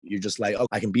You're just like, oh,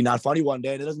 I can be not funny one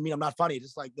day, and it doesn't mean I'm not funny.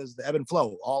 Just like there's the ebb and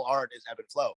flow. All art is ebb and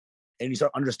flow. And you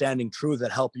start understanding truths that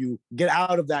help you get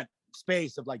out of that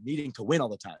space of like needing to win all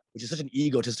the time, which is such an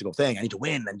egotistical thing. I need to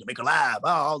win and to make a laugh.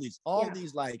 Oh, all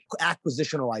these like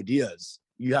acquisitional ideas.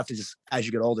 You have to just, as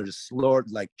you get older, just slow,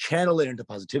 like channel it into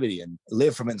positivity and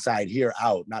live from inside here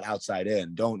out, not outside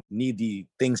in. Don't need the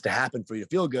things to happen for you to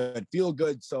feel good. Feel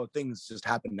good so things just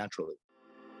happen naturally.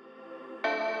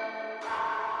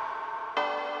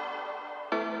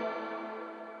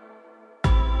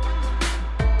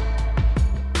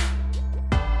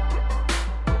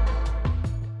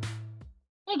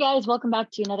 Hey guys, welcome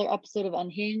back to another episode of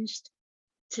Unhinged.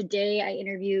 Today I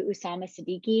interview Usama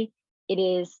Siddiqui. It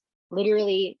is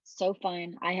literally so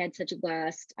fun. I had such a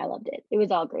blast. I loved it. It was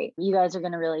all great. You guys are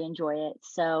going to really enjoy it.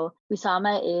 So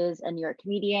Usama is a New York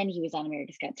comedian. He was on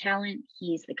America's Got Talent.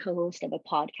 He's the co-host of a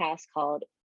podcast called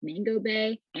Mango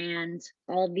Bay. And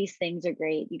all of these things are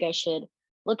great. You guys should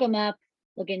look him up,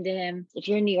 look into him. If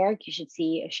you're in New York, you should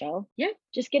see a show. Yeah,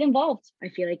 just get involved. I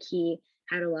feel like he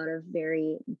had a lot of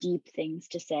very deep things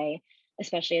to say,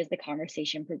 especially as the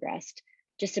conversation progressed,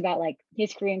 just about like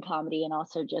his career in comedy and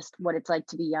also just what it's like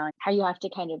to be young, how you have to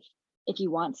kind of, if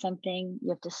you want something,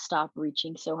 you have to stop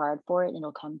reaching so hard for it and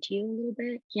it'll come to you a little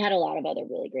bit. He had a lot of other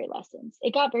really great lessons.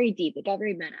 It got very deep. It got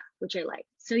very meta, which I like.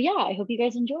 So yeah, I hope you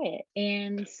guys enjoy it.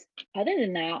 And other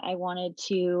than that, I wanted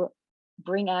to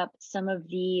bring up some of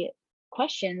the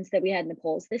questions that we had in the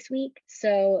polls this week.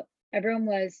 So everyone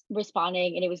was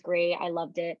responding and it was great. I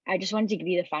loved it. I just wanted to give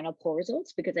you the final poll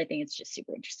results because I think it's just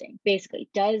super interesting. Basically,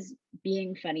 does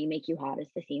being funny make you hot is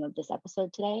the theme of this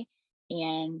episode today.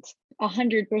 And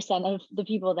 100% of the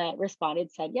people that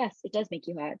responded said, yes, it does make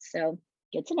you hot. So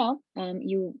good to know.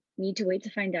 You need to wait to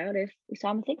find out if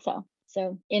Usama thinks so.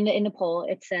 So in the poll,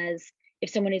 it says,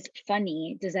 if someone is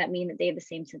funny, does that mean that they have the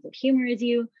same sense of humor as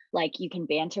you? Like you can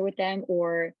banter with them,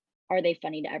 or are they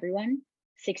funny to everyone?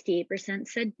 68%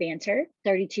 said banter,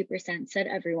 32% said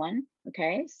everyone.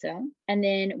 Okay, so, and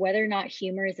then whether or not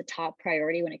humor is a top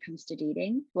priority when it comes to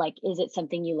dating, like, is it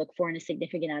something you look for in a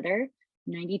significant other?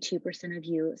 92% of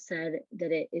you said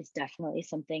that it is definitely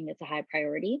something that's a high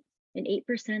priority, and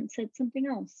 8% said something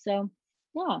else. So,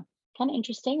 yeah, kind of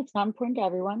interesting. It's not important to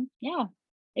everyone. Yeah.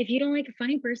 If you don't like a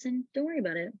funny person, don't worry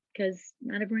about it because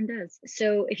not everyone does.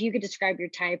 So, if you could describe your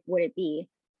type, would it be?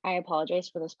 I apologize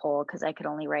for this poll because I could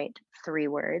only write 3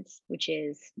 words, which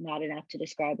is not enough to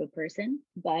describe a person.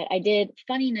 But I did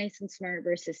funny, nice, and smart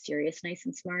versus serious, nice,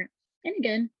 and smart. And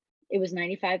again, it was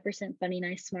 95% funny,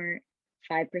 nice, smart,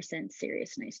 5%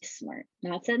 serious, nice, smart.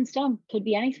 Not set in stone, could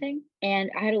be anything.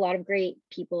 And I had a lot of great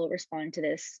people respond to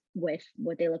this with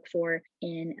what they look for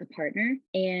in a partner.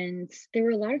 And there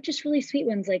were a lot of just really sweet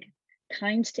ones, like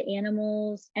kind to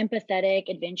animals, empathetic,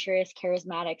 adventurous,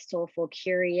 charismatic, soulful,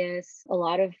 curious. A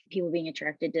lot of people being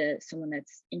attracted to someone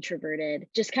that's introverted,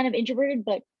 just kind of introverted,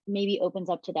 but maybe opens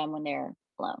up to them when they're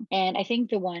alone. And I think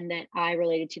the one that I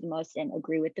related to the most and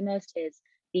agree with the most is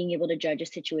being able to judge a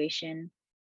situation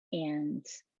and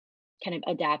kind of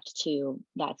adapt to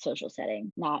that social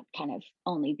setting, not kind of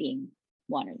only being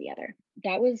one or the other.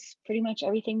 That was pretty much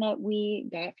everything that we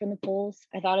got from the polls.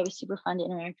 I thought it was super fun to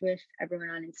interact with everyone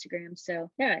on Instagram. So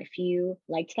yeah, if you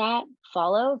liked that,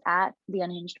 follow at the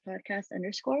Unhinged Podcast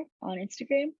 _ on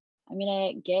Instagram. I'm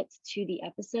gonna get to the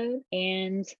episode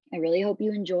and I really hope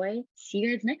you enjoy. See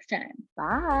you guys next time.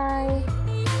 Bye.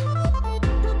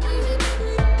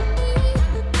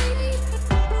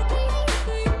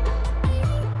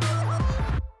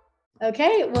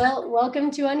 Okay, well,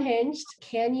 welcome to Unhinged.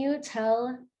 Can you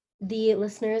tell the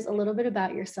listeners a little bit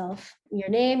about yourself, your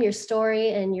name, your story,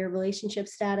 and your relationship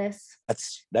status?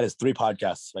 That is 3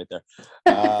 podcasts right there.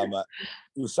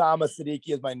 Usama Siddiqui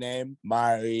is my name.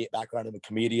 My background, I'm a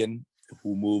comedian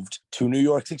who moved to New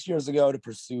York 6 years ago to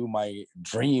pursue my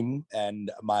dream,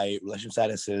 and my relationship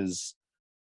status is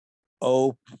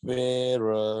open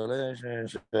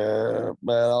relationship,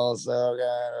 but also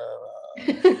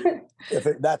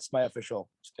that's my official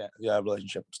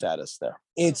relationship status there.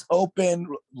 It's open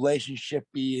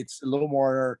relationship-y. It's a little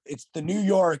more, it's the New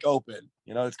York open.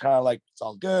 You know, it's kind of like, it's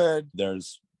all good.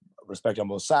 There's respect on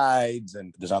both sides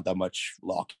and there's not that much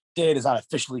locked in. It's not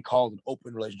officially called an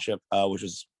open relationship, which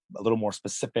is a little more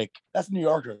specific. That's New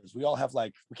Yorkers. We all have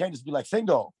like, we can't just be like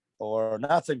single or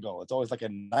not single. It's always like a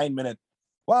 9-minute,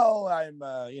 well, I'm,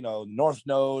 North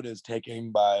Node is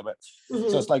taken by, but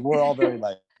so it's like, we're all very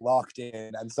like locked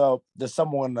in. And so there's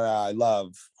someone that I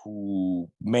love who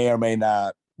may or may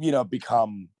not,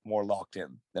 become more locked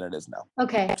in than it is now.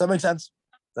 Okay. Does that make sense?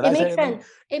 Did It I say makes anything? sense.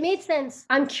 It made sense.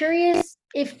 I'm curious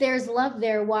if there's love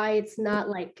there, why it's not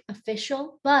like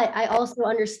official, but I also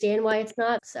understand why it's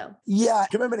not. So, Yeah,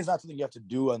 commitment is not something you have to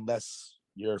do unless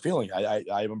you're feeling it.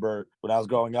 I remember when I was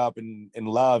growing up in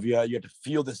love, you had to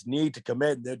feel this need to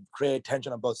commit and then create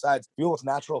tension on both sides. Feel what's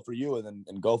natural for you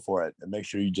and go for it. And make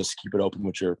sure you just keep it open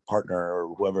with your partner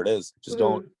or whoever it is. Just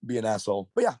don't be an asshole.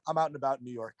 But yeah, I'm out and about in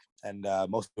New York and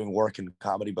mostly doing work and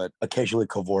comedy, but occasionally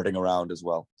cavorting around as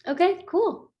well. okay,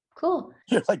 cool. Cool.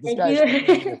 You're like, this Thank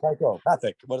guy's you.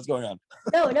 psychopathic. What is going on?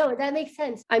 No, that makes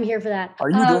sense. I'm here for that. Are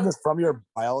you doing this from your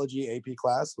biology AP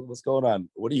class? What's going on?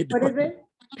 What are you What doing? is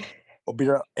it? Oh, be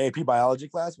your AP biology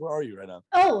class? Where are you right now?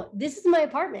 Oh, this is my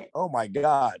apartment. Oh my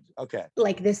God. Okay.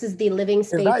 Like this is the living It's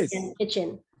space nice. and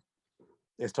kitchen.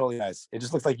 It's totally nice. It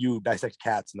just looks like you dissect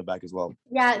cats in the back as well.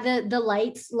 Yeah, the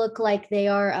lights look like they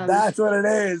are That's what it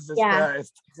is. It's yeah.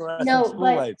 it's No, school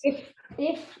but lights.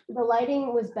 if the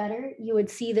lighting was better, you would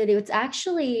see that it's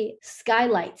actually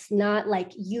skylights, not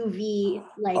like UV,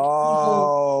 like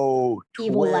evil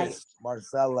light. Twist,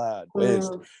 Marcella,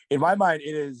 twist. Mm. In my mind,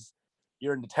 it is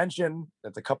you're in detention.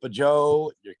 That's a cup of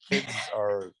Joe. Your kids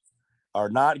are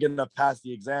not gonna pass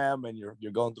the exam, and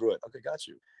you're going through it. Okay, got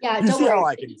you. Yeah, You don't see worry. how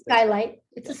I can It's a skylight.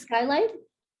 It's a skylight,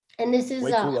 and this is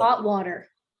Way cooler. hot water.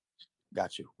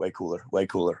 Got you. Way cooler. Way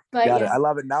cooler. But Got it. yeah. I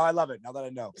love it. Now I love it. Now that I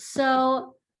know.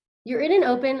 So you're in an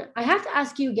open. I have to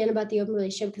ask you again about the open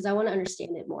relationship because I want to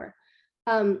understand it more.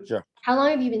 Sure. How long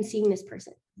have you been seeing this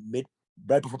person?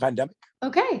 Right before pandemic.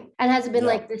 Okay. And has it been Yeah.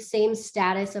 like the same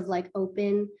status of like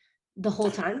open the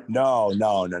whole time? No.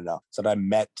 So I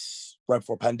met right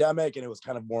before pandemic, and it was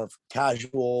kind of more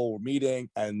casual. We're meeting,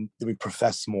 and then we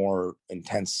profess more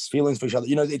intense feelings for each other.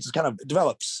 It just kind of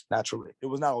develops naturally. It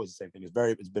was not always the same thing.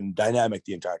 It's been dynamic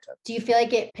the entire time. Do you feel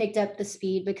like it picked up the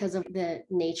speed because of the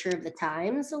nature of the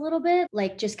times a little bit?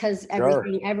 Like just because Sure.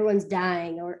 everyone's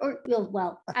dying or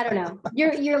well, I don't know.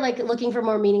 You're like looking for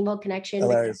more meaningful connection.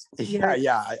 Hilarious.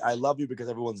 Yeah. I love you because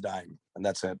everyone's dying, and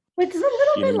that's it. It's a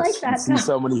little bit like You that. see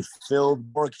so many filled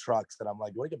work trucks, and I'm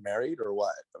like, do I get married or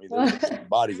what? I mean, there's just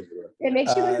bodies everywhere. It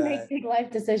makes you want to make big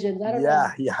life decisions. I don't know.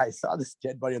 Yeah. I saw this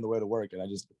dead body on the way to work, and I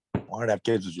just wanted to have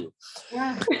kids with you.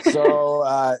 Yeah.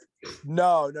 So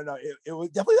no. It was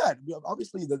definitely that.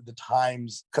 Obviously, the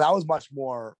times, because I was much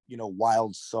more,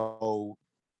 wild sow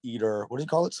eater. What do you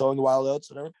call it? Sowing the wild oats,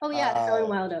 whatever. Oh yeah, sowing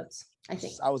wild oats. I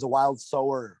think I was a wild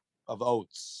sower of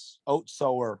oats, oat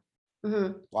sower.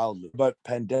 Wildly, but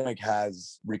pandemic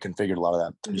has reconfigured a lot of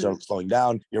that. You start slowing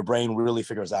down. Your brain really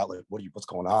figures out like what's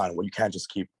going on. Well, you can't just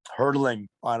keep hurtling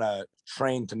on a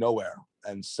train to nowhere.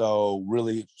 And so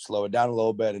really slow it down a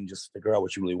little bit and just figure out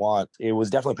what you really want. It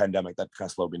was definitely a pandemic that kind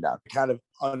of slowed me down. It kind of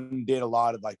undid a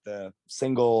lot of like the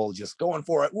single, just going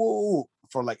for it. Woo!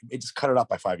 For like, it just cut it up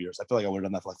by 5 years. I feel like I would have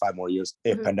done that for like 5 more years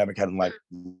if pandemic hadn't like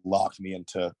locked me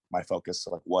into my focus.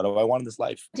 So like, what do I want in this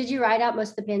life? Did you ride out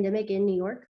most of the pandemic in New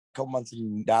York? Couple months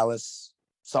in Dallas.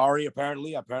 Sorry,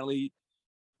 apparently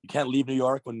you can't leave New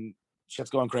York when shit's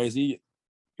going crazy.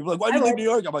 People are like, why do you leave New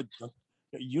York? I'm like,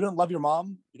 you don't love your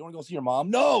mom? You don't want to go see your mom?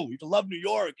 No, you have to love New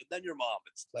York and then your mom.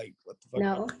 It's like, what the fuck?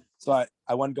 No. So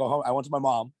I went to go home. I went to my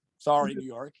mom. Sorry, New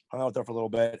York. Hung out with her for a little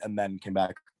bit and then came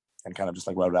back and kind of just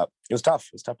like wrote it up. It was tough.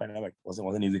 It was tough pandemic. It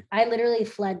wasn't easy. I literally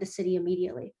fled the city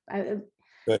immediately.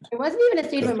 Good. It wasn't even a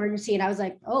state of emergency, and I was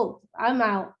like, "Oh, I'm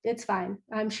out. It's fine.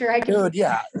 I'm sure I can." Dude,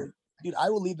 yeah. Dude,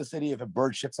 I will leave the city if a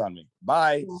bird shits on me.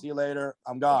 Bye. See you later.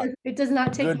 I'm gone. It does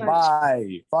not take much.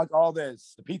 Goodbye. Fuck all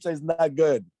this. The pizza is not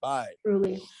good. Bye.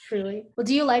 Truly. Well,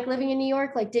 do you like living in New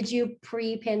York? Like, did you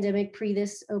pre-pandemic,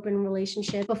 this open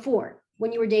relationship before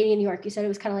when you were dating in New York? You said it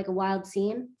was kind of like a wild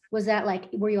scene. Was that like,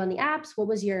 were you on the apps? What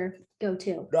was your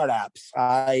go-to? Not apps.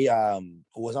 I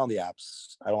was on the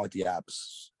apps. I don't like the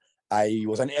apps. I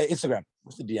was on Instagram.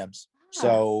 What's the DMs?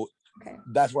 So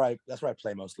that's where I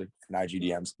play mostly in IG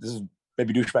DMs. This is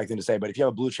maybe douchebag thing to say, but if you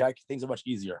have a blue check, things are much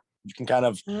easier. You can kind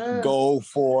of go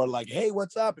for like, hey,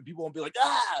 what's up? And people won't be like,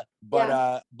 ah.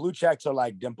 But blue checks are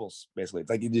like dimples, basically. It's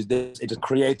like it just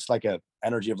creates like a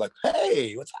energy of like,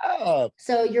 hey, what's up?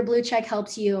 So your blue check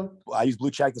helps you. I use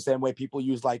blue check the same way people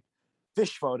use like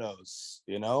fish photos,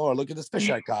 or look at this fish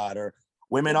I caught, or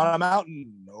women on a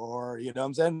mountain, or you know what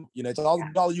I'm saying? It's all we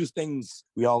all use things.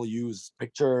 We all use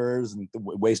pictures and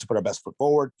ways to put our best foot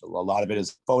forward. A lot of it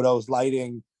is photos,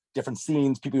 lighting, different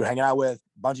scenes, people you're hanging out with,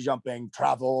 bungee jumping,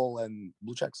 travel, and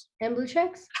blue checks. And blue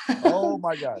checks? Oh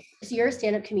my God. So you're a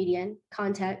stand-up comedian,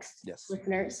 context, yes.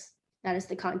 Listeners. That is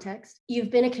the context. You've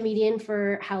been a comedian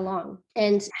for how long?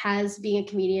 And has being a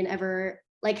comedian ever,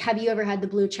 like, have you ever had the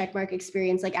blue checkmark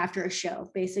experience, like after a show,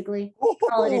 basically?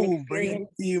 Bring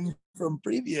from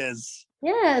previous.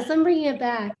 Yes, I'm bringing it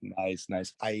back. Nice,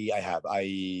 nice. I have.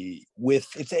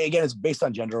 It's based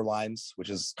on gender lines, which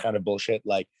is kind of bullshit.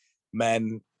 Like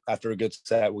men after a good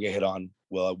set will get hit on.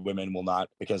 Well, women will not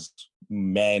because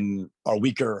men are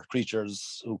weaker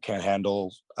creatures who can't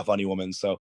handle a funny woman.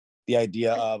 So the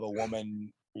idea of a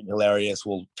woman being hilarious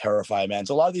will terrify men.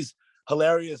 So a lot of these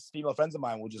hilarious female friends of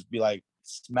mine will just be like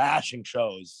smashing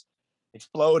shows,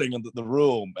 exploding in the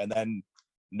room, and then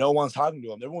no one's talking to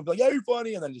them. Everyone will be like, "Yeah, you're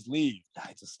funny," and then just leave.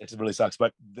 It just really sucks.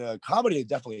 But the comedy,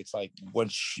 definitely, it's like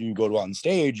once you go to on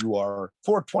stage, you are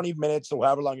for 20 minutes or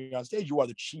however long you're on stage, you are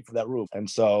the chief of that room, and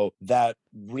so that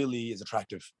really is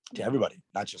attractive to everybody,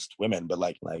 not just women, but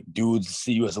like dudes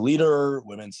see you as a leader,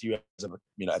 women see you as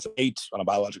as a mate on a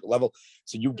biological level.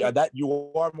 So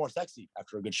you are more sexy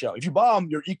after a good show. If you bomb,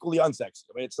 you're equally unsexy.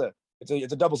 I mean, it's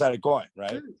a double-sided coin,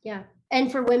 right? Yeah.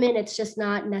 And for women, it's just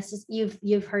not necessary.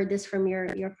 You've heard this from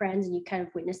your friends, and you kind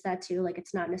of witnessed that too. Like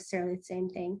it's not necessarily the same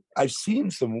thing. I've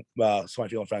seen some of my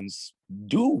female friends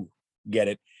do get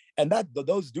it, and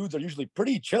those dudes are usually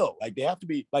pretty chill. Like they have to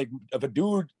be like, if a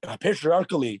dude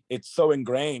patriarchally, it's so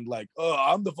ingrained. Like, oh,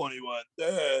 I'm the funny one.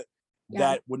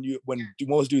 That when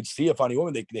most dudes see a funny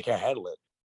woman, they can't handle it,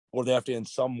 or they have to in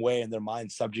some way in their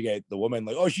mind subjugate the woman.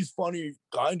 Like, oh, she's funny,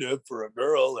 kind of for a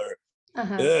girl, or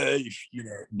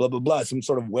blah blah blah, some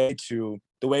sort of way to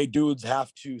the way dudes have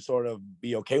to sort of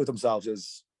be okay with themselves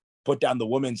is put down the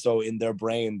woman, so in their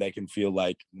brain they can feel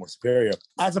like more superior,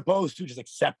 as opposed to just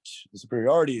accept the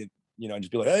superiority, and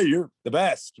just be like, hey, you're the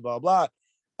best, blah blah.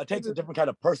 It takes a different kind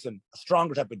of person, a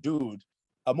stronger type of dude,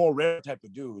 a more rare type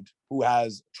of dude who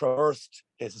has traversed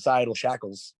his societal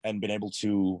shackles and been able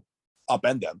to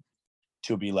upend them,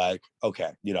 to be like,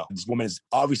 okay, this woman is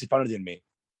obviously funnier than me,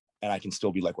 and I can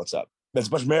still be like, what's up? That's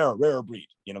a much rarer breed.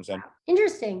 You know what I'm saying?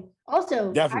 Interesting.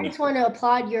 Also, definitely. I just want to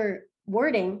applaud your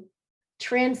wording,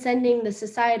 transcending the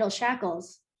societal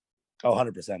shackles. Oh,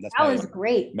 100%. That was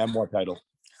great. Memoir title.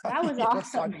 That was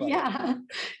awesome. Yeah.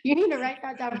 You need to write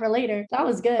that down for later. That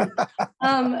was good.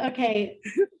 Okay.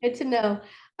 Good to know.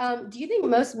 Do you think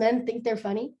most men think they're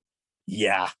funny?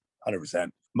 Yeah,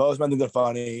 100%. Most men think they're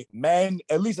funny. Men,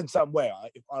 at least in some way,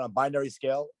 on a binary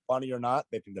scale, funny or not,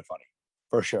 they think they're funny.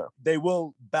 For sure. They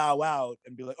will bow out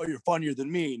and be like, oh, you're funnier than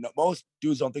me. No, most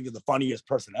dudes don't think they're the funniest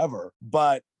person ever.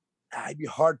 But I'd be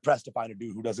hard-pressed to find a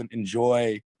dude who doesn't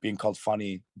enjoy being called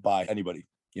funny by anybody,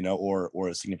 or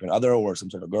a significant other or some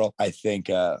sort of girl. I think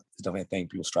it's definitely a thing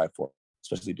people strive for,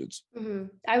 especially dudes. Mm-hmm.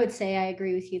 I would say I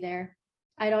agree with you there.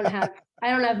 I don't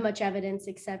have much evidence,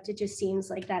 except it just seems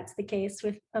like that's the case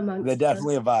with amongst. They're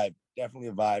definitely a vibe. Definitely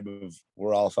a vibe of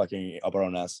we're all fucking up our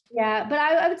own ass. Yeah, but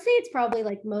I would say it's probably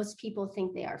like most people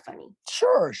think they are funny.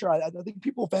 Sure. I think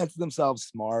people fancy themselves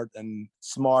smart and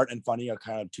funny are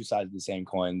kind of two sides of the same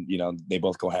coin. They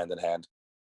both go hand in hand.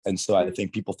 And so I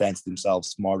think people fancy themselves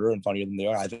smarter and funnier than they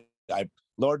are.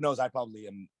 Lord knows I probably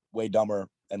am way dumber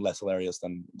and less hilarious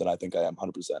than I think I am,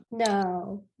 100%.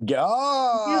 No.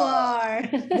 Oh, you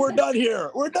are. We're done here.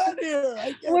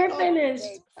 We're finished.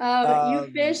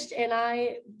 You fished and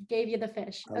I gave you the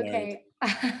fish. Okay.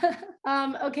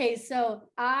 Okay, so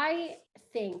I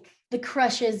think the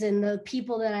crushes and the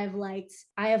people that I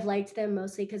have liked them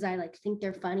mostly because I think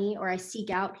they're funny, or I seek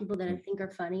out people that I think are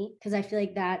funny because I feel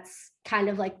like that's kind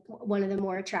of like one of the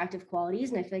more attractive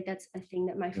qualities. And I feel like that's a thing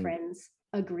that my friends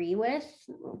agree with.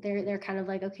 They're kind of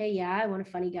like, okay, yeah, I want a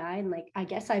funny guy. And I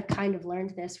guess I've kind of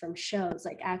learned this from shows,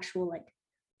 actual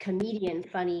comedian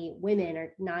funny women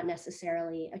are not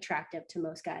necessarily attractive to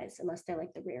most guys unless they're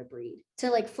the rare breed.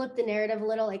 To flip the narrative a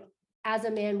little, as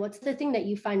a man, what's the thing that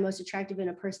you find most attractive in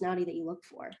a personality that you look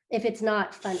for if it's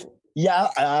not funny?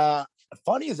 Yeah,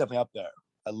 funny is definitely up there.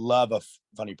 I love a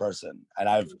funny person, and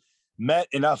I've met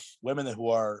enough women who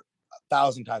are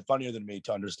 1,000 times funnier than me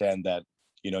to understand that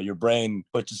your brain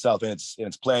puts itself in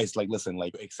its place. Listen,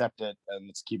 accept it and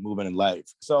let's keep moving in life.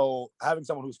 So having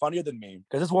someone who's funnier than me,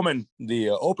 because this woman,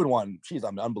 the open one, she's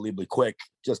unbelievably quick,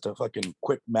 just a fucking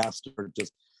quick master,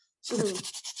 just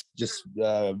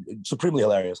supremely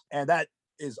hilarious, and that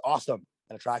is awesome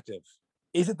and attractive.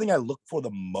 Is the thing I look for the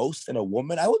most in a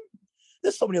woman.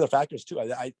 There's so many other factors too.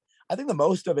 I think the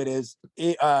most of it is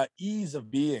ease of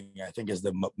being. I think is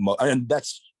the and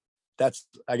that's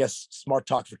I guess smart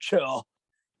talk for chill.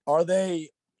 Are they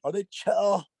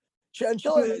chill?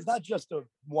 Chill is not just a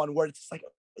one word. It's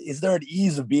is there an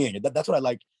ease of being? That's what I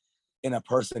like in a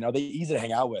person. Are they easy to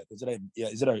hang out with? Is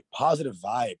it a positive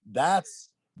vibe? That's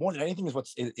more than anything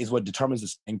is what determines the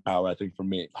staying power. I think for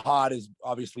me, hot is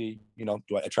obviously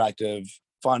attractive,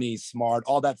 funny, smart.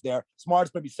 All that's there.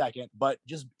 Smart's maybe second, but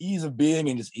just ease of being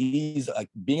and just ease,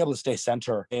 being able to stay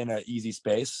center in an easy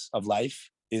space of life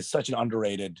is such an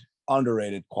underrated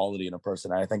underrated quality in a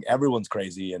person. I think everyone's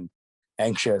crazy and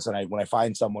anxious. And when I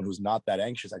find someone who's not that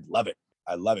anxious, I love it.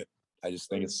 I love it. I just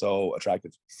think it's so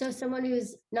attractive. So someone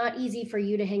who's not easy for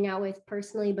you to hang out with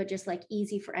personally, but just like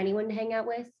easy for anyone to hang out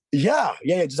with. Yeah.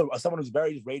 Just someone who's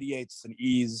very radiates and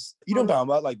ease. You know what I'm talking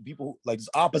about? Like people like just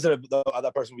opposite of the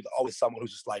other person with always someone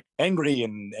who's just like angry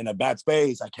and in a bad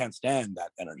space. I can't stand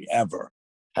that energy ever.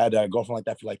 Had a girlfriend like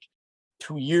that for like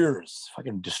 2 years.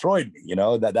 Fucking destroyed me. You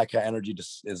know that kind of energy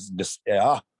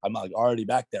I'm like already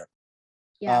back there.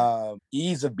 Yeah.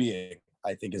 Ease of being,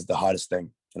 I think, is the hottest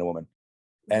thing in a woman.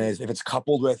 And if it's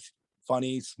coupled with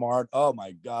funny, smart, oh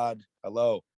my God,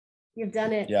 hello. You've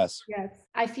done it. Yes. Yes.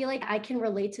 I feel like I can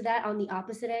relate to that on the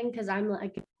opposite end because I'm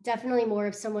like definitely more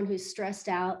of someone who's stressed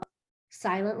out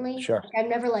silently. Sure. Like, I'm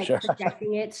never like Sure.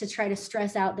 projecting it to try to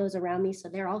stress out those around me. So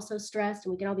they're also stressed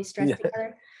and we can all be stressed Yeah.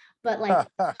 together. But like,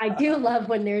 I do love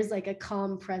when there's like a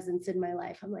calm presence in my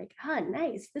life. I'm like,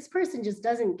 nice. This person just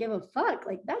doesn't give a fuck.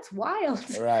 Like, that's wild.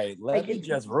 Right. Let Like, me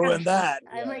just ruin that.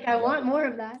 I'm like, I want more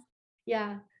of that.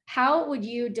 Yeah. How would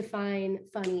you define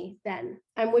funny then?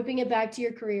 I'm whipping it back to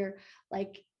your career.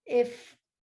 Like, if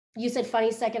you said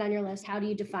funny second on your list, how do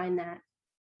you define that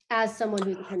as someone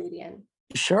who's a comedian?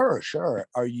 Sure.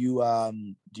 Are you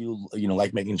do you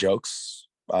like making jokes?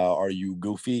 Are you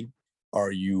goofy?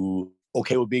 Are you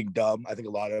okay with being dumb? I think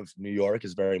a lot of New York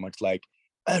is very much like,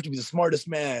 I have to be the smartest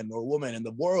man or woman in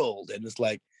the world. And it's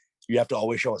like you have to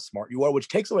always show how smart you are, which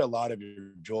takes away a lot of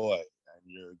your joy and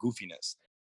your goofiness.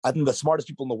 I think the smartest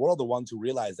people in the world are the ones who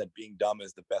realize that being dumb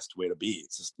is the best way to be.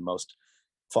 It's just the most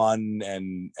fun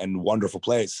and wonderful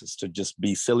place is to just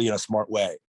be silly in a smart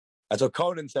way. That's what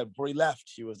Conan said before he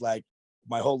left. He was like,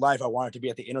 my whole life I wanted to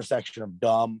be at the intersection of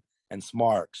dumb and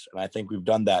smart. And I think we've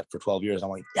done that for 12 years. I'm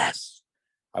like, yes,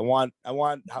 I want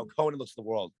how Conan looks at the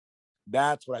world.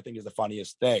 That's what I think is the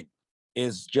funniest thing,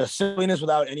 is just silliness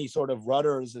without any sort of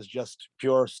rudders is just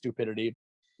pure stupidity.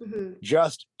 Mm-hmm.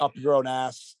 Just up your own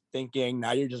ass thinking.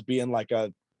 Now you're just being like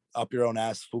a up your own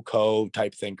ass Foucault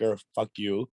type thinker. Fuck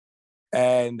you.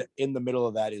 And in the middle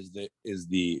of that is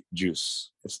the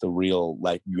juice. It's the real,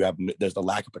 like there's the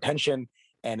lack of pretension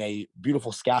and a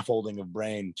beautiful scaffolding of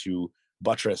brain to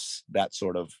buttress that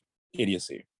sort of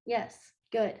idiocy. Yes.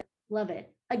 Good. Love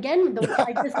it. Again,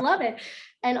 I just love it.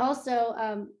 And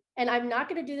also, and I'm not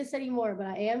going to do this anymore, but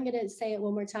I am going to say it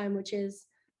one more time, which is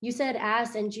you said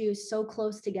ass and juice so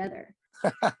close together.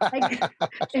 Like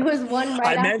it was one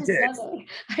right after the other.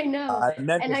 I know. I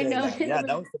meant and to I say know that. Yeah,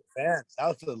 that was for the fans. That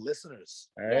was for the listeners.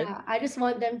 All right. Yeah, I just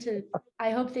want them to.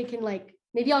 I hope they can like.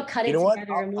 Maybe I'll cut You it know what?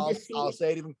 together and we'll just see. I'll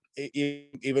say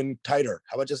it even tighter.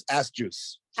 How about just ass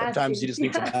juice? Sometimes you just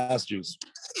need some ass juice.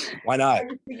 Why not? I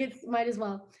just think it might as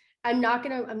well. I'm not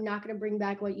gonna bring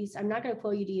back what you said. I'm not gonna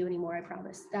quote you to you anymore. I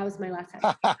promise. That was my last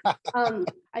time.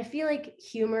 I feel like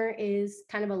humor is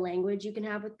kind of a language you can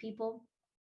have with people.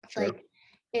 Sure. Like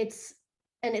it's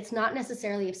not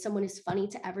necessarily if someone is funny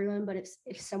to everyone, but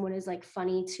if someone is like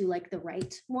funny to like the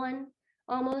right one,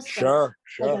 almost. Sure.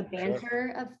 Like a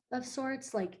banter of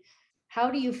sorts. Like,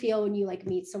 how do you feel when you like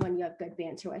meet someone you have good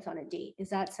banter with on a date? Is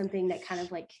that something that kind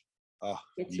of like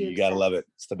gets you gotta love it?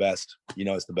 It's the best.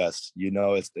 It's the best.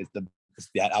 It's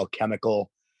that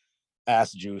alchemical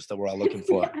ass juice that we're all looking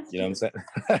for. You know what I'm saying?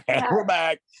 Yeah. We're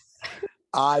back.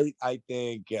 I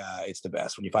think it's the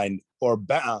best when you find, or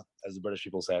as the British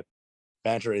people said,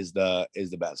 banter is the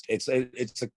best. It's a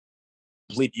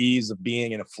complete ease of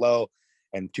being in a flow,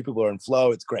 and two people are in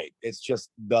flow. It's great. It's just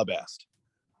the best.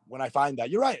 When I find that,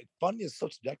 you're right. Fun is so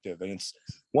subjective, and it's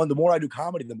the more I do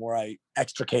comedy, the more I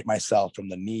extricate myself from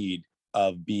the need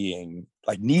of being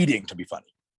like needing to be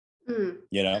funny.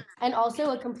 And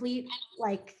also a complete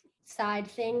like side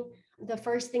thing. The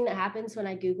first thing that happens when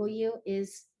I Google you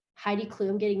is Heidi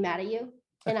Klum getting mad at you,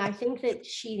 and I think that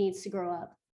she needs to grow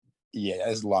up. Yeah,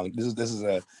 it's long. This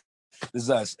is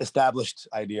a established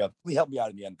idea. He helped me out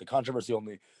in the end. The controversy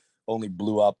only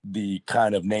blew up the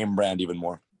kind of name brand even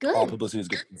more. Good. All publicity is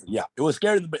good. Yeah, it was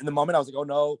scary in the moment. I was like, oh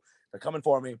no, they're coming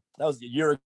for me. That was a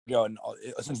year ago, and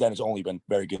since then it's only been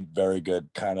very good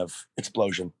kind of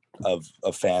explosion of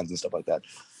fans and stuff like that.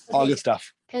 Okay. All good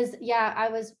stuff. Because I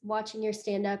was watching your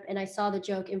stand up and I saw the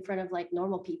joke in front of like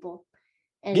normal people.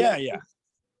 And yeah.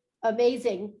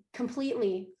 Amazing,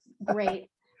 completely great.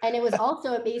 And it was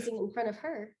also amazing in front of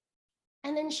her.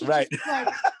 And then she just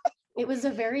like, it was a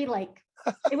very like,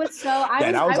 it was so,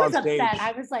 I was upset. Stage.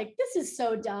 I was like, this is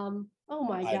so dumb. Oh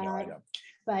my God. I know.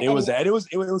 But it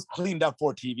was cleaned up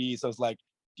for TV. So it's like,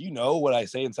 do you know what I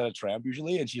say instead of tramp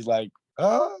usually? And she's like,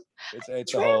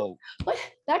 it's a whole. What?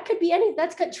 That could be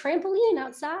that's got trampoline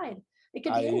outside. It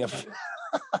could be anything.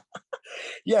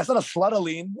 Yeah, it's not a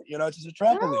slutaline, it's just a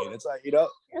trampoline. It's like, It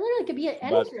literally could be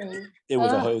but anything. it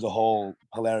was a whole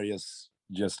hilarious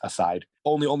just aside.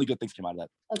 Only good things came out of that.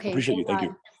 Okay, Appreciate you. Thank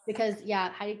you. Because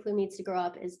Heidi Klum needs to grow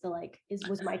up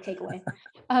was my takeaway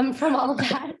from all of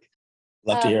that.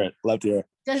 Love to hear it. Love to hear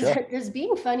it. Sure. Does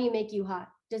being funny make you hot?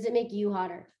 Does it make you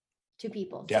hotter to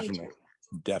people? Definitely.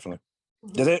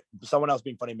 Mm-hmm. Does it someone else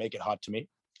being funny make it hot to me?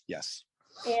 Yes.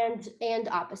 And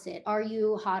opposite. Are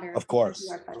you hotter? Of course.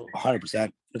 You are funny.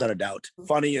 100%, without a doubt.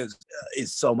 Funny is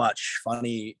so much.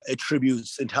 Funny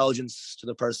attributes intelligence to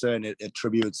the person. It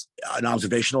attributes an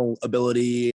observational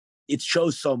ability. It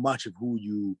shows so much of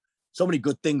so many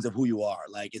good things of who you are.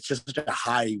 Like, it's just such a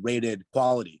high rated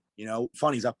quality.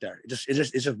 Funny's up there. It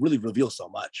just really reveals so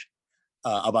much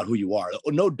about who you are.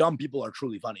 No dumb people are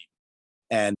truly funny.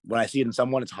 And when I see it in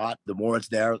someone, it's hot. The more it's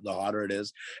there, the hotter it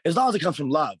is. As long as it comes from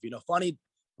love. Funny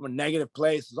from a negative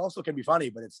place also can be funny,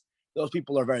 but those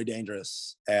people are very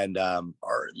dangerous and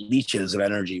are leeches of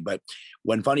energy. But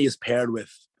when funny is paired with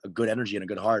a good energy and a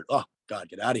good heart, oh God,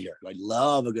 get out of here. I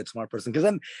love a good smart person, because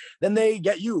then they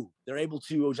get you. They're able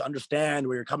to understand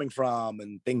where you're coming from,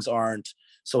 and things aren't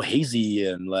so hazy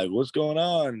and like, what's going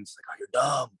on? It's like,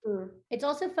 oh, you're dumb. It's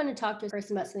also fun to talk to a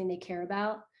person about something they care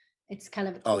about. It's kind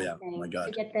of a cool thing oh my God.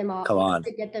 to get them off. Come on.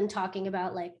 To get them talking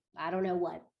about, like, I don't know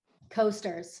what,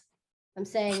 coasters. I'm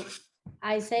saying,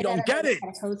 I say you that don't get it.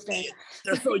 Coaster.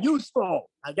 They're so useful.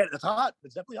 I get it. It's hot.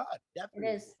 It's definitely hot. Definitely.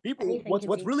 It is. People,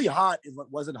 what's really hot is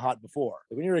what wasn't hot before.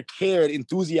 Like, when you were a kid,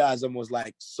 enthusiasm was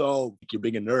like, so you're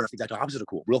being a nerd. Exactly opposite of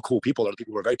cool. Real cool people are the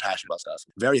people who are very passionate about stuff,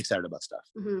 very excited about stuff.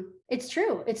 Mm-hmm. It's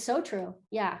true. It's so true.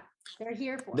 Yeah. They're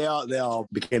here for it. They all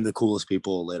became the coolest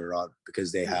people later on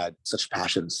because they had such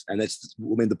passions. And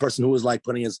the person who was like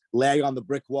putting his leg on the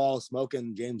brick wall,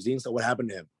 smoking James Dean, so what happened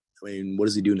to him? What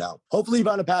does he do now? Hopefully he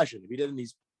found a passion. If he didn't,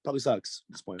 he's probably sucks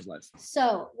at this point in his life.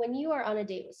 So when you are on a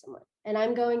date with someone, and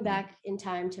I'm going back in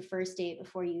time to first date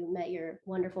before you met your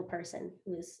wonderful person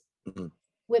who is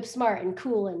whip smart and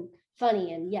cool and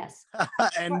funny and yes.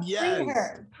 And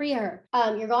yes. Pre her.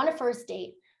 You're on a first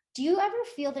date. Do you ever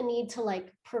feel the need to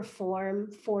like perform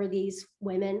for these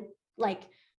women? Like,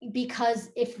 because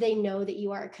if they know that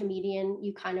you are a comedian,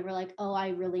 you kind of are like, oh, I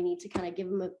really need to kind of give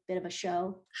them a bit of a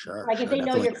show. Sure. Like, if they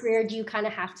know your career, do you kind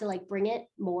of have to like bring it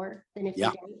more than if they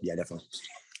don't? Yeah, definitely.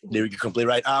 You're completely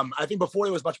right. I think before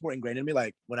it was much more ingrained in me,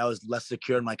 like when I was less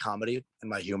secure in my comedy and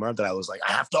my humor, that I was like,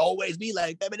 I have to always be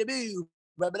like,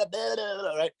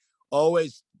 right?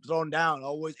 Always thrown down,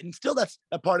 always. And still that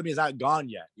part of me is not gone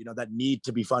yet. That need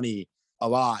to be funny a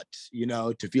lot,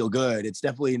 to feel good. It's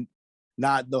definitely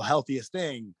not the healthiest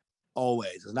thing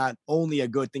always. It's not only a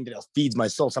good thing that feeds my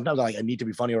soul. Sometimes I need to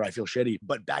be funny or I feel shitty.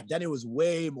 But back then it was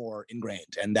way more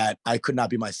ingrained, and that I could not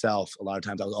be myself. A lot of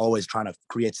times I was always trying to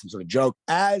create some sort of joke.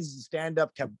 As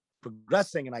stand-up kept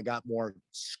progressing and I got more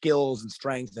skills and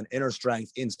strength and inner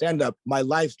strength in stand-up, my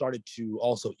life started to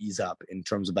also ease up in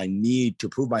terms of I need to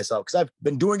prove myself, because I've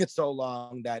been doing it so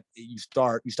long that you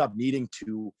stop needing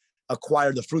to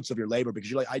acquire the fruits of your labor, because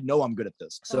you're like, I know I'm good at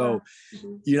this. So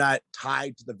you're not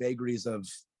tied to the vagaries of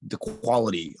the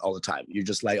quality all the time. You're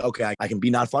just like, okay, I can be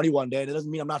not funny one day, and it doesn't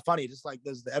mean I'm not funny. Just like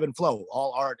there's the ebb and flow.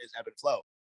 All art is ebb and flow.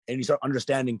 And you start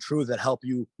understanding truths that help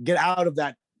you get out of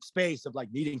that space of like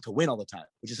needing to win all the time,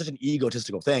 which is such an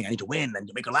egotistical thing. I need to win and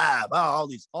to make a laugh. Oh,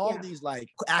 all these like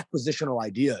acquisitional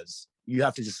ideas. You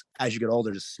have to just, as you get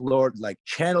older, just like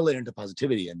channel it into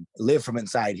positivity and live from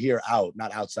inside here out,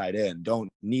 not outside in. Don't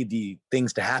need the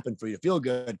things to happen for you to feel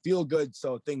good. Feel good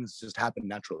so things just happen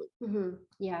naturally.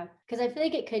 Yeah, because I feel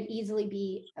like it could easily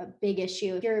be a big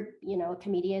issue if you're, a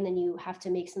comedian and you have to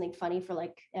make something funny for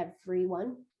like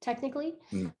everyone, technically,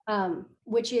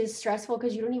 which is stressful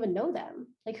because you don't even know them.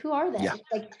 Like, who are they?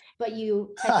 Like, but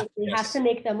you technically have to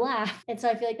make them laugh. And so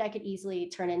I feel like that could easily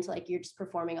turn into like you're just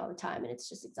performing all the time and it's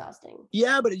just exhausting.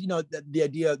 Yeah, but the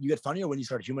idea, you get funnier when you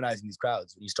start humanizing these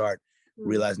crowds, when you start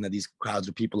realizing that these crowds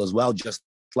are people as well, just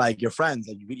like your friends.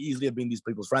 Like, you could easily have been these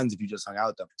people's friends if you just hung out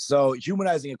with them. So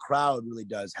humanizing a crowd really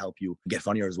does help you get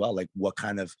funnier as well. Like, what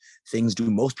kind of things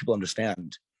do most people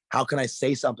understand? How can I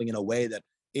say something in a way that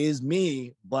is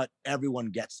me, but everyone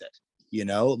gets it?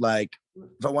 Like,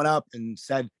 if I went up and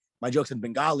said my jokes in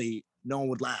Bengali, no one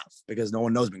would laugh because no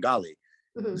one knows Bengali.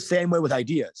 The same way with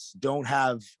ideas. Don't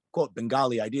have, quote,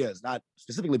 Bengali ideas, not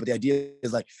specifically, but the idea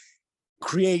is like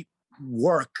create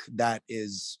work that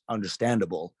is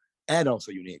understandable and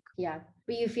also unique. Yeah.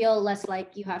 But you feel less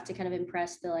like you have to kind of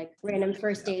impress the like random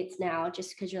first dates now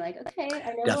just because you're like, okay,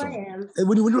 I know who I am.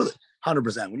 When you really,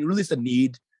 100%, when you release the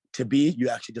need to be, you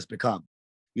actually just become.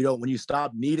 When you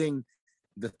stop needing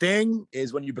the thing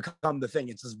is when you become the thing.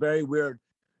 It's this very weird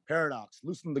paradox,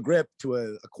 loosen the grip to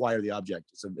acquire the object.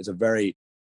 It's a very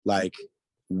like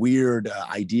weird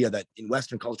idea that in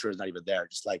Western culture is not even there.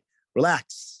 Just like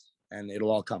relax and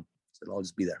it'll all come. It'll all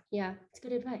just be there. Yeah, it's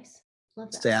good advice.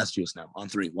 Love that. Say ass juice now on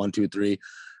 3. 1, 2, 3.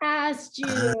 Ass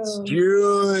juice. Ass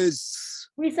juice.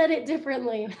 We said it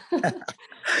differently.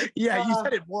 Yeah, you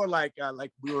said it more like it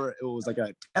was like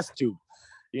a test tube.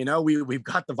 You know, we've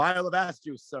got the vial of ass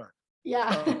juice, sir.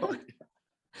 Yeah.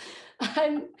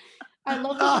 I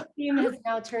love that the theme has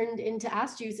now turned into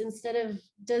ass juice instead of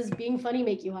does being funny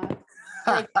make you hot?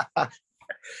 Like,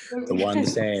 the one the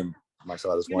same.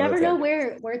 Marcella, you never know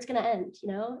where it's gonna end, you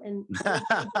know, and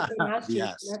ass juice,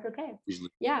 yes, and that's okay. Usually.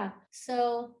 Yeah.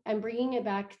 So I'm bringing it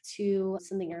back to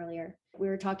something earlier. We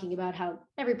were talking about how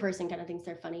every person kind of thinks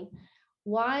they're funny.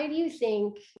 Why do you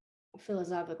think,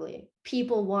 philosophically,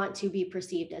 people want to be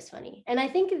perceived as funny? And I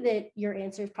think that your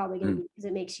answer is probably going to be because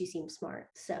it makes you seem smart.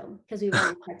 So, because we've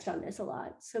already touched on this a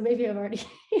lot. So maybe I've already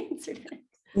answered it.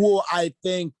 Well, I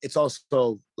think it's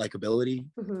also likability.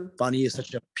 Mm-hmm. Funny is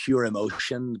such a pure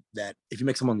emotion that if you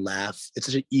make someone laugh, it's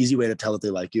such an easy way to tell that they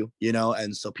like you, you know?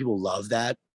 And so people love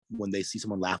that when they see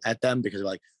someone laugh at them because they're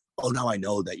like, oh, now I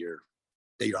know that you're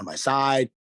on my side,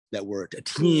 that we're a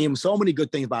team. So many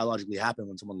good things biologically happen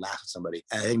when someone laughs at somebody.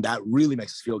 And I think that really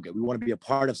makes us feel good. We want to be a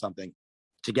part of something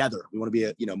together. We want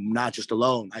to be, not just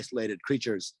alone, isolated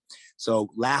creatures. So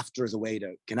laughter is a way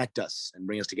to connect us and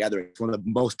bring us together. It's one of the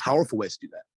most powerful ways to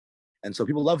do that. And so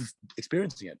people love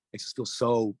experiencing it. It makes us feel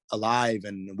so alive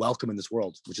and welcome in this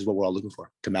world, which is what we're all looking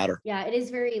for, to matter. Yeah, it is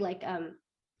very like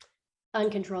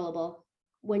uncontrollable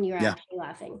when you're actually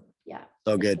laughing. Yeah.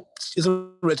 So good. It's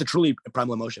a truly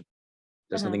primal emotion.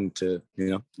 There's nothing to,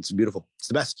 it's beautiful. It's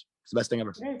the best. It's the best thing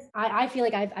ever. It is. I feel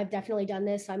like I've definitely done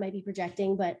this. I might be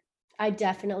projecting, but I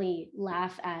definitely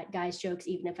laugh at guys' jokes,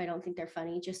 even if I don't think they're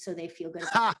funny, just so they feel good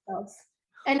about themselves.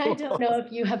 And I don't know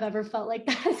if you have ever felt like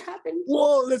that has happened.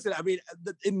 Well, listen, I mean,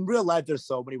 in real life, there's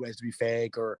so many ways to be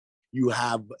fake, or you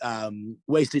have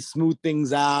ways to smooth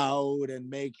things out and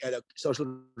make a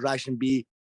social interaction be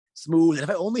smooth. And if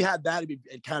I only had that,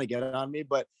 it'd kind of get it on me.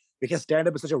 But because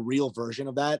stand-up is such a real version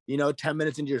of that, 10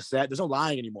 minutes into your set, there's no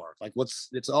lying anymore. Like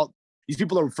it's all, these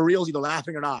people are for reals, either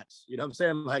laughing or not. You know what I'm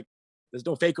saying? Like there's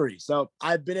no fakery. So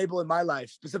I've been able in my life,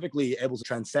 specifically able to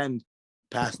transcend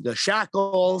past the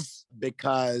shackles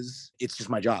because it's just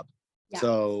my job. Yeah.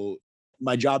 So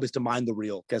my job is to mind the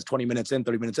real, because 20 minutes in,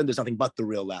 30 minutes in, there's nothing but the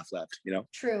real laugh left,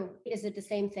 True. Is it the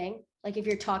same thing? Like if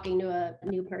you're talking to a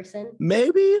new person?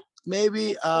 Maybe.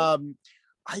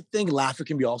 I think laughter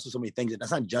can be also so many things.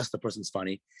 That's not just the person's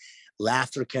funny.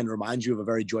 Laughter can remind you of a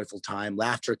very joyful time.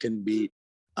 Laughter can be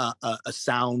a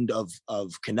sound of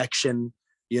connection,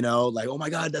 like, oh my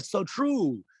God, that's so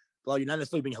true. Well, you're not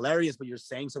necessarily being hilarious, but you're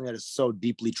saying something that is so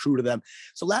deeply true to them.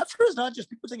 So laughter is not just,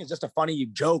 people think it's just a funny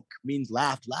joke means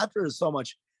laugh. Laughter is so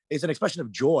much, it's an expression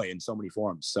of joy in so many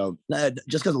forms. So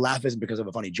just because the laugh isn't because of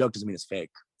a funny joke doesn't mean it's fake,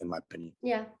 in my opinion.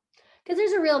 Yeah. Because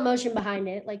there's a real emotion behind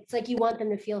it. Like, it's like you want them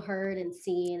to feel heard and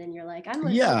seen, and you're like, I'm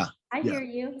listening. Yeah. I hear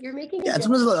you. You're making it.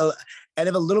 And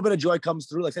if a little bit of joy comes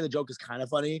through, like say the joke is kind of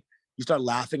funny, you start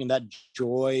laughing, and that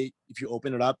joy, if you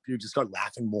open it up, you just start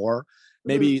laughing more.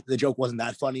 Maybe the joke wasn't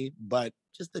that funny, but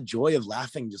just the joy of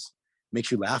laughing just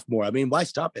makes you laugh more. I mean, why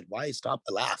stop it? Why stop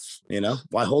the laugh?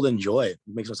 Why hold in joy? It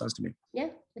makes no sense to me. Yeah,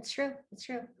 it's true. It's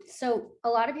true. So a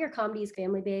lot of your comedy is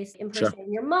family-based,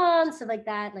 impersonating your mom, stuff like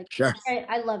that. Like, sure.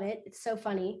 I love it. It's so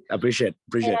funny. I appreciate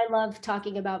it. And I love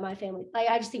talking about my family. Like,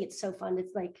 I just think it's so fun.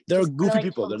 It's like, they're goofy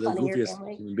people. They're the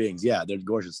goofiest human beings. Yeah, they're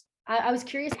gorgeous. I was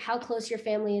curious how close your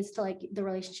family is to like the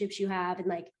relationships you have, and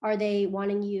like, are they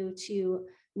wanting you to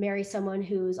marry someone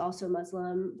who's also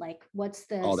Muslim? Like, what's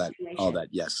the situation?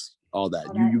 Yes, all that.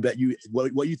 You bet you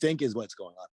what you think is what's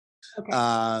going on.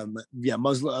 Okay.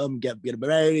 Muslim, get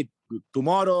married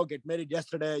tomorrow, get married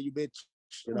yesterday, you bitch.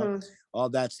 All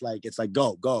that's like, it's like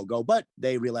go. But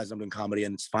they realize I'm doing comedy,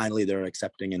 and it's finally they're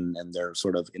accepting, and they're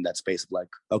sort of in that space of like,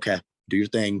 okay, do your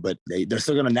thing, but they're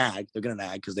still gonna nag. They're gonna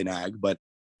nag because they nag, but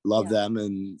love them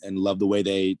and love the way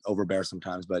they overbear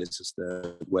sometimes, but it's just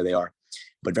the way they are.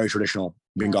 But very traditional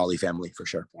Bengali family for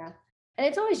sure. Yeah. And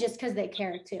it's always just because they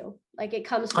care too. Like it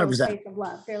comes from 100%. A place of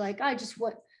love. They're like,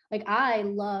 I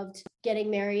loved getting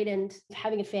married and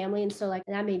having a family. And so like,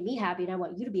 that made me happy, and I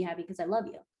want you to be happy because I love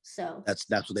you. So that's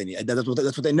what they need. That's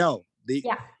what they know.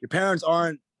 Your parents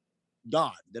aren't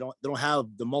God. They don't have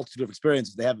the multitude of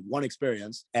experiences. They have one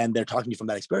experience, and they're talking to you from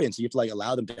that experience. So you have to like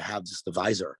allow them to have just the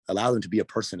visor, allow them to be a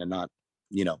person and not,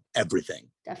 everything.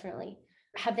 Definitely.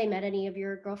 Have they met any of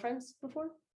your girlfriends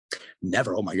before?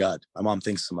 Never. Oh my God. My mom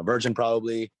thinks I'm a virgin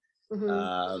probably.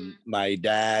 My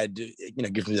dad,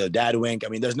 gives me the dad wink. I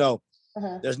mean, there's no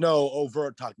There's no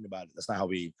overt talking about it. That's not how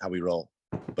we roll.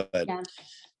 But Yeah.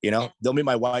 you know, they'll meet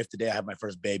my wife today. I have my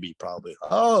first baby, probably.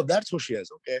 Oh, that's who she is.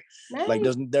 Okay. Like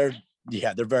Nice.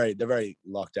 they're very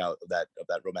locked out of that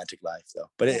romantic life though.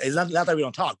 But it's not that we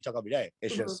don't talk. We talk every day.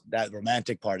 It's just that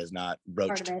romantic part is not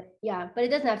broached. Part of it. Yeah, but it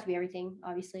doesn't have to be everything,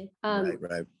 obviously.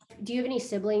 Right. Do you have any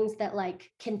siblings that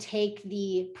like can take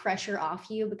the pressure off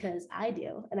you? Because I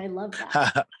do, and I love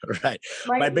that. Right.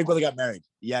 My big brother got married.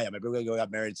 Yeah, my big brother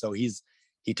got married. So he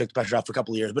took the pressure off for a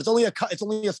couple of years, but it's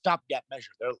only a stopgap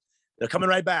measure. They're coming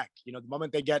right back. You know, the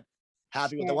moment they get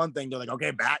happy with the one thing, they're like, okay,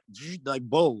 back, like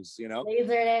bulls, you know.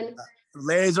 Laser it in.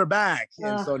 Laser back.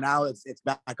 And so now it's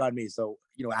back on me. So,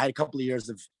 you know, I had a couple of years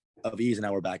of ease, and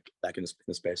now we're back in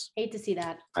the space. Hate to see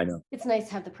that. I know. It's nice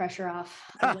to have the pressure off.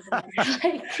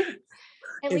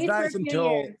 It's nice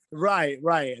until right.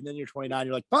 And then you're 29,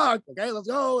 you're like, fuck, okay, let's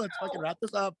go. Let's fucking wrap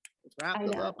this up.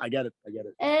 I get it.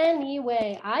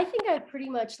 Anyway, I think I pretty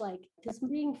much like, does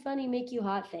being funny make you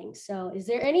hot things? So is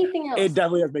there anything else? It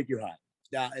definitely does make you hot.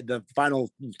 The final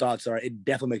thoughts are it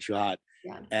definitely makes you hot.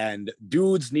 Yeah. And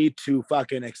dudes need to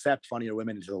fucking accept funnier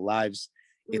women into their lives.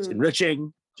 It's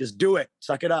enriching. Just do it.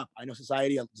 Suck it up. I know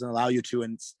society doesn't allow you to,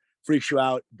 and it freaks you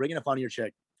out. Bring in a funnier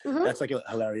chick. That's like a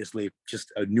hilariously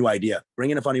just a new idea. Bring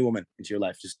in a funny woman into your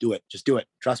life. Just do it.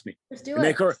 Trust me. Just do it.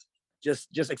 Make her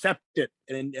just accept it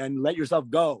and let yourself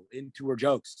go into her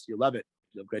jokes. You'll love it.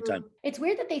 You'll have a great time. It's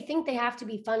weird that they think they have to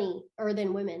be funny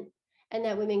than women, and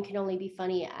that women can only be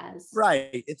funny as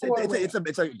right. It's a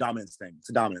dominance thing. It's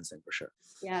a dominance thing for sure.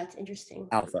 Yeah, it's interesting.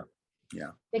 Alpha.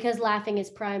 Yeah. Because laughing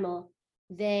is primal.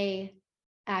 They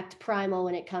act primal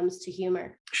when it comes to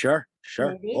humor. Sure.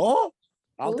 Maybe. Oh,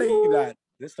 I'll take that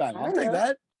this time. I'll take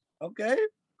that. Okay.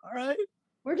 All right.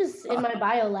 We're just in my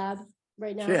bio lab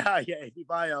right now. Yeah,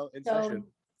 bio in session.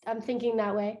 I'm thinking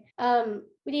that way.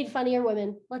 We need funnier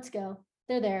women. Let's go.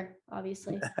 They're there,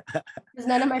 obviously. Because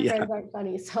none of my friends aren't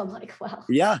funny. So I'm like, well.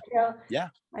 Yeah.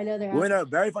 I know they're women are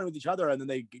very funny with each other, and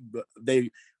then they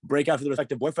break out to their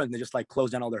respective boyfriends, and they just like close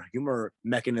down all their humor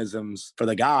mechanisms for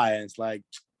the guy. And it's like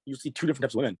you see two different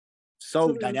types of women.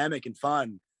 So dynamic and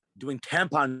fun, doing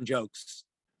tampon jokes.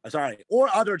 Or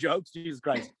other jokes, Jesus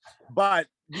Christ. But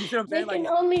you see what I'm saying? They can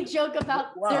only joke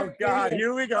about. Oh God,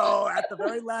 here we go. At the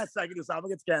very last second, Usama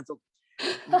gets canceled.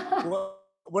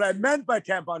 What I meant by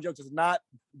tampon jokes is not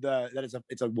that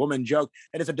it's a woman joke,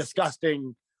 and it's a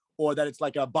disgusting, or that it's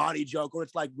like a body joke, or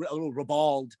it's like a little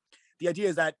ribald. The idea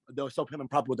is that they're so prim and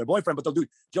proper with their boyfriend, but they'll do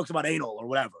jokes about anal or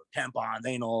whatever, tampons,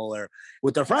 anal, or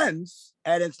with their friends.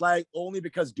 And it's like only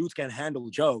because dudes can't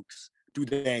handle jokes do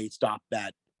they stop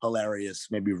that hilarious,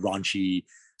 maybe raunchy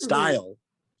style.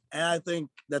 And I think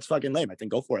that's fucking lame. I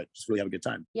think go for it. Just really have a good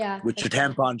time. Yeah. With your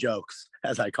tampon jokes,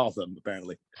 as I call them,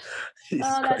 apparently.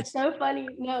 That's so funny.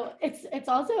 No, it's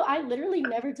also, I literally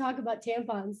never talk about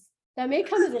tampons. That may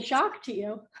come as a shock to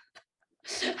you.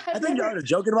 I think you're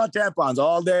joking about tampons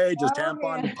all day, just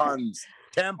tampon puns.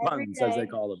 Tampons, as they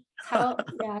call them.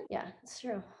 Yeah, it's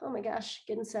true. Oh my gosh,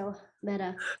 getting so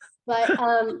meta. But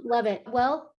love it.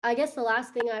 Well, I guess the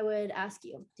last thing I would ask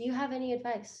you, do you have any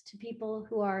advice to people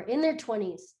who are in their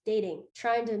 20s, dating,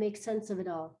 trying to make sense of it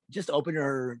all? Just open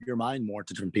your mind more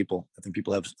to different people. I think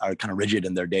people are kind of rigid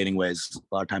in their dating ways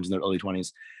a lot of times in their early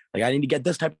 20s. Like, I need to get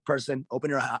this type of person. Open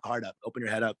your heart up. Open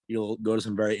your head up. You'll go to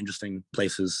some very interesting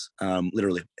places.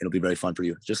 Literally, it'll be very fun for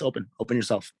you. Just open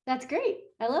yourself. That's great.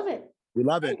 I love it. We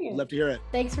love it. Love to hear it.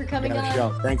 Thanks for coming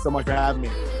on. Thanks so much for having me.